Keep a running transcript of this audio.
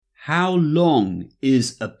How long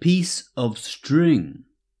is a piece of string?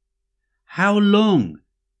 How long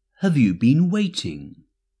have you been waiting?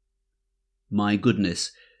 My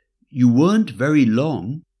goodness, you weren't very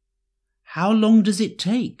long. How long does it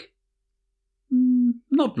take?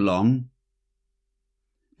 Not long.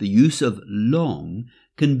 The use of long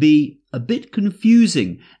can be a bit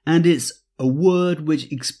confusing, and it's a word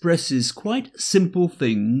which expresses quite simple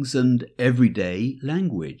things and everyday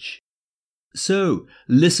language. So,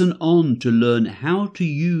 listen on to learn how to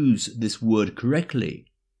use this word correctly.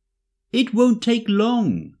 It won't take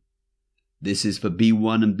long. This is for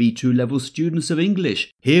B1 and B2 level students of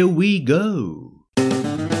English. Here we go.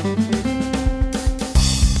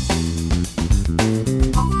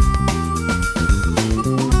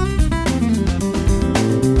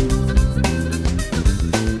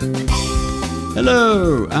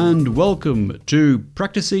 Hello and welcome to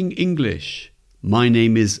Practicing English. My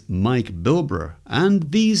name is Mike Bilbrough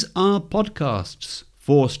and these are podcasts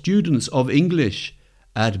for students of English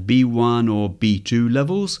at B1 or B2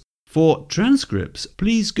 levels. For transcripts,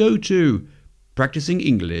 please go to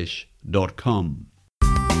practicingenglish.com.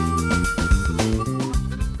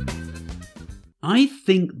 I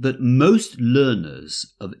think that most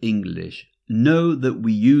learners of English know that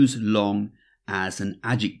we use long as an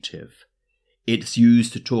adjective. It's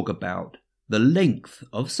used to talk about the length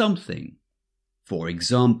of something. For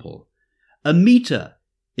example, a meter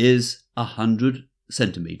is 100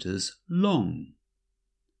 centimeters long.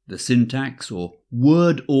 The syntax or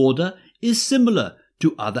word order is similar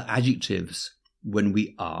to other adjectives when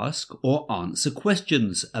we ask or answer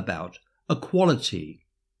questions about a quality.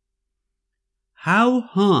 How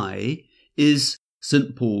high is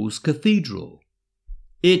St. Paul's Cathedral?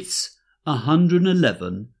 It's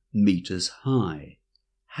 111 meters high.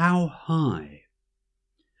 How high?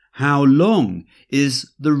 How long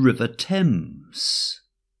is the River Thames?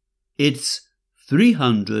 It's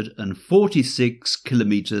 346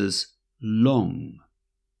 kilometers long.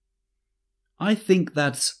 I think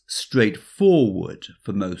that's straightforward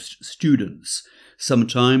for most students.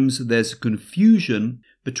 Sometimes there's a confusion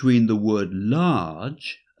between the word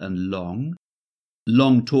large and long.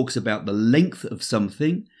 Long talks about the length of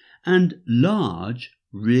something, and large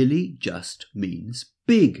really just means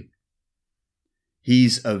big.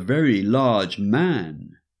 He's a very large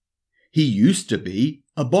man. He used to be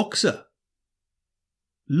a boxer.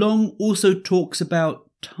 Long also talks about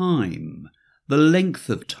time, the length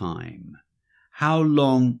of time, how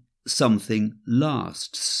long something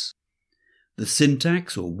lasts. The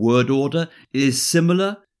syntax or word order is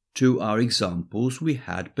similar to our examples we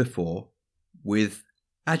had before with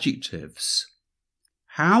adjectives.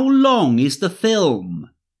 How long is the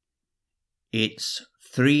film? It's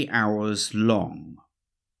 3 hours long.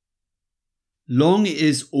 Long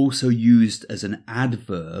is also used as an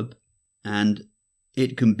adverb, and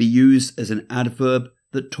it can be used as an adverb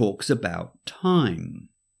that talks about time.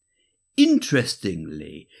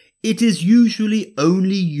 Interestingly, it is usually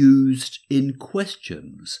only used in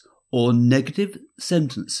questions or negative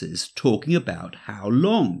sentences talking about how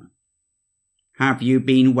long. Have you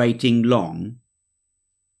been waiting long?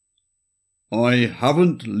 I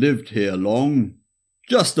haven't lived here long,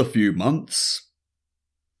 just a few months.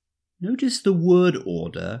 Notice the word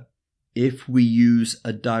order if we use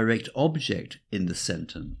a direct object in the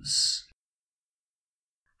sentence.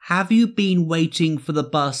 Have you been waiting for the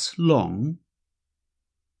bus long?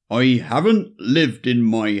 I haven't lived in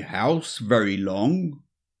my house very long.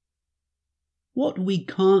 What we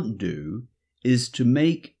can't do is to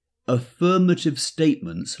make affirmative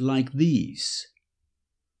statements like these.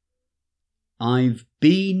 I've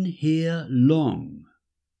been here long.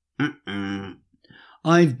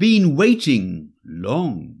 I've been waiting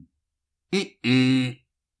long.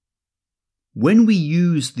 When we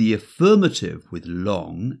use the affirmative with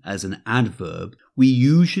long as an adverb, we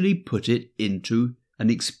usually put it into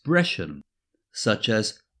an expression, such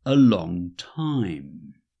as a long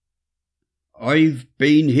time. I've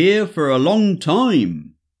been here for a long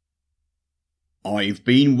time. I've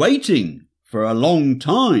been waiting for a long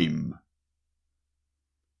time.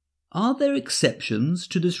 Are there exceptions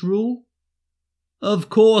to this rule? Of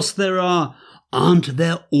course there are. Aren't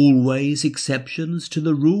there always exceptions to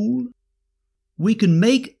the rule? We can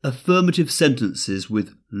make affirmative sentences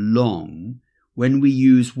with long when we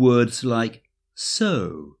use words like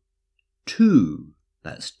so, to,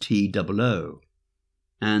 that's T-O-O,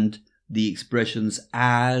 and the expressions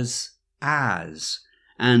as,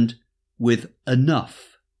 and with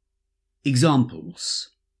enough. Examples.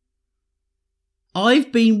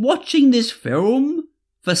 I've been watching this film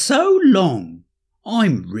for so long.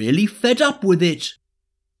 I'm really fed up with it.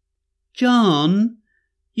 John,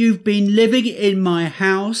 You've been living in my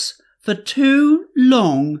house for too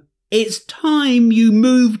long. It's time you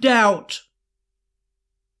moved out.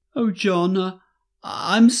 Oh, John,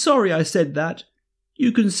 I'm sorry I said that.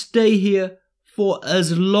 You can stay here for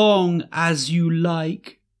as long as you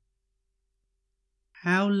like.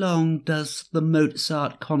 How long does the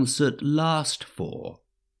Mozart concert last for?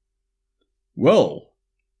 Well,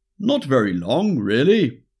 not very long,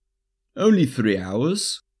 really. Only 3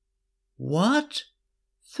 hours. What?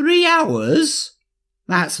 3 hours?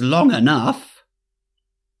 That's long enough.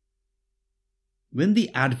 When the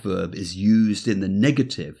adverb is used in the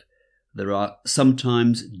negative, there are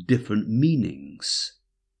sometimes different meanings.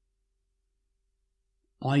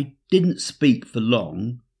 I didn't speak for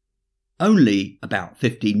long, only about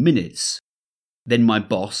 15 minutes. Then my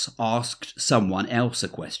boss asked someone else a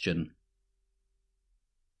question.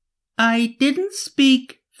 I didn't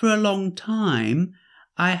speak for a long time.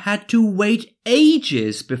 I had to wait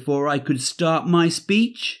ages before I could start my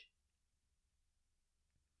speech.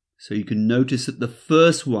 So you can notice that the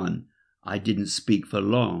first one, I didn't speak for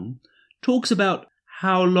long, talks about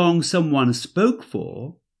how long someone spoke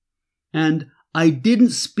for, and I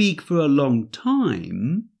didn't speak for a long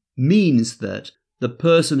time means that the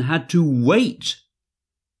person had to wait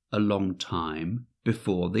a long time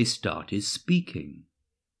before they started speaking.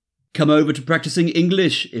 Come over to Practicing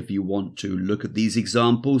English if you want to look at these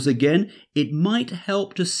examples again. It might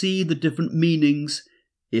help to see the different meanings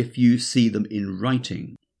if you see them in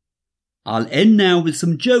writing. I'll end now with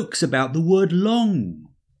some jokes about the word long.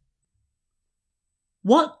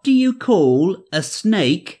 What do you call a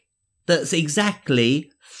snake that's exactly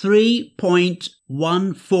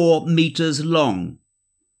 3.14 meters long?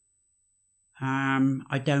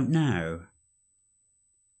 I don't know.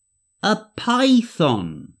 A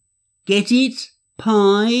python. Get it?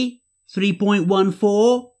 Pi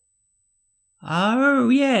 3.14? Oh,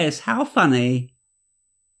 yes, how funny.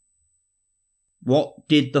 What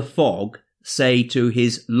did the fog say to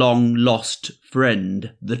his long-lost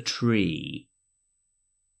friend, the tree?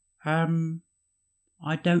 I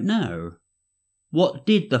don't know. What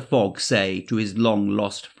did the fog say to his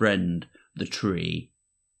long-lost friend, the tree?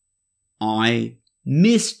 I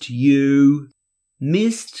missed you.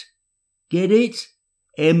 Missed? Get it?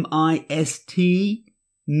 M-I-S-T?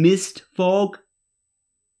 Missed fog?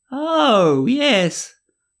 Oh, yes.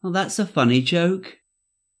 Well, that's a funny joke.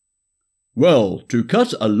 Well, to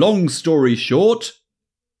cut a long story short,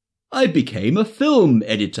 I became a film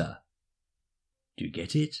editor. Do you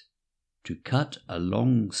get it? To cut a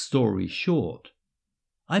long story short,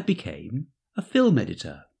 I became a film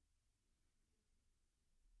editor.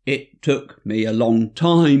 It took me a long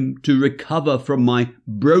time to recover from my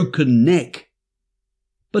broken neck,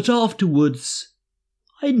 but afterwards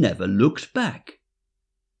I never looked back.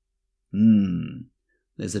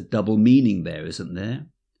 There's a double meaning there, isn't there?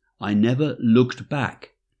 I never looked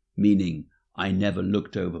back, meaning I never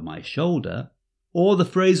looked over my shoulder, or the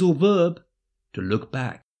phrasal verb to look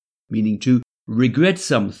back, meaning to regret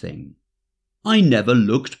something. I never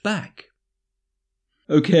looked back.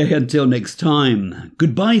 Okay, until next time,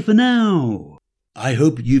 goodbye for now. I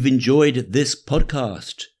hope you've enjoyed this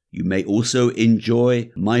podcast. You may also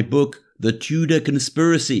enjoy my book, The Tudor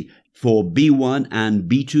Conspiracy, for B1 and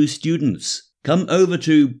B2 students. Come over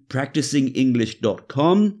to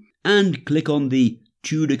practicingenglish.com and click on the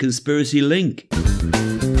Tudor Conspiracy link.